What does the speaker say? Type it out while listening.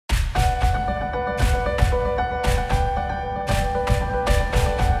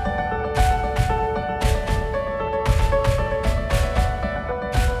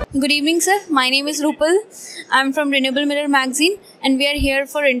Good evening, sir. My name is Rupal. I'm from Renewable Mirror magazine, and we are here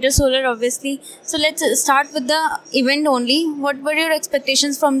for InterSolar, obviously. So let's start with the event only. What were your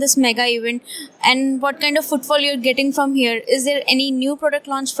expectations from this mega event, and what kind of footfall you're getting from here? Is there any new product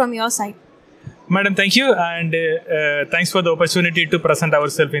launch from your side? Madam, thank you, and thanks for the opportunity to present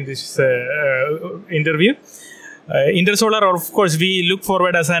ourselves in this interview. InterSolar, of course, we look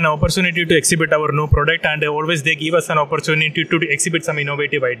forward as an opportunity to exhibit our new product, and always they give us an opportunity to exhibit some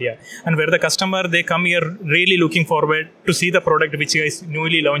innovative idea. And where the customer, they come here really looking forward to see the product which is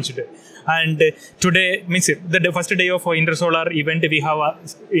newly launched. And today, means the first day of InterSolar event, we have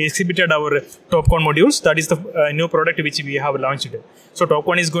exhibited our TopCon modules. That is the new product which we have launched. So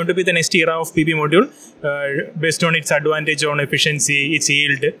TopCon is going to be the next era of PV module based on its advantage on efficiency, its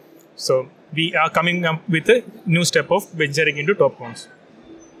yield. So we are coming up with a new step of venturing into TopCons.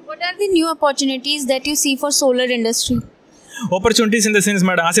 What are the new opportunities that you see for solar industry? Opportunities in the sense,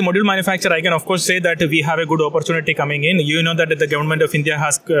 madam, as a module manufacturer, I can of course say that we have a good opportunity coming in. You know that the government of India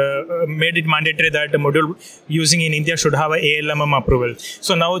has made it mandatory that the module using in India should have a ALMM approval.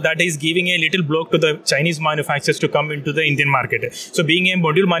 So now that is giving a little block to the Chinese manufacturers to come into the Indian market. So being a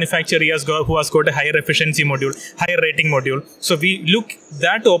module manufacturer who has got a higher efficiency module, higher rating module. So we look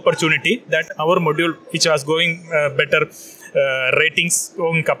that opportunity that our module, which was going better ratings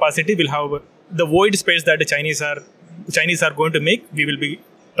on capacity, will have the void space that the Chinese are going to make. We will be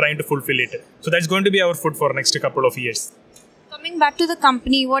trying to fulfill it. So that's going to be our food for next couple of years. Coming back to the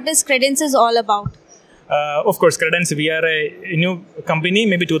company, what is Credence is all about? Of course, Credence, we are a new company.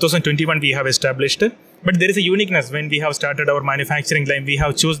 Maybe 2021 we have established. But there is a uniqueness when we have started our manufacturing line. We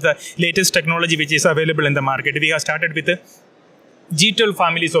have chosen the latest technology which is available in the market. We have started with G12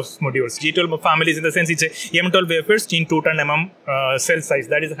 families of modules. G12 families in the sense it's a M12 wafers in 210 mm cell size.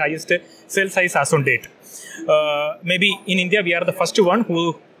 That is the highest cell size as on date. Maybe in India we are the first one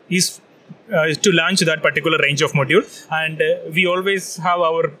who is to launch that particular range of module, and we always have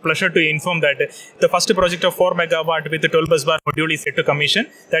our pleasure to inform that the first project of 4 megawatt with the 12 bus bar module is set to commission.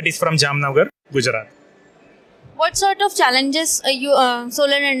 That is from Jamnagar, Gujarat. What sort of challenges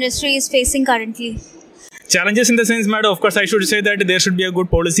solar industry is facing currently? Challenges in the sense, madam, of course, I should say that there should be a good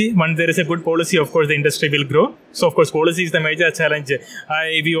policy. Once there is a good policy, of course, the industry will grow. So, of course, policy is the major challenge.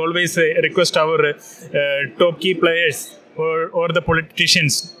 We always request our top key players or the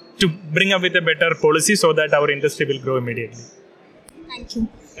politicians to bring up with a better policy so that our industry will grow immediately. Thank you.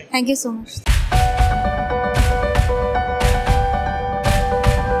 Thank you so much.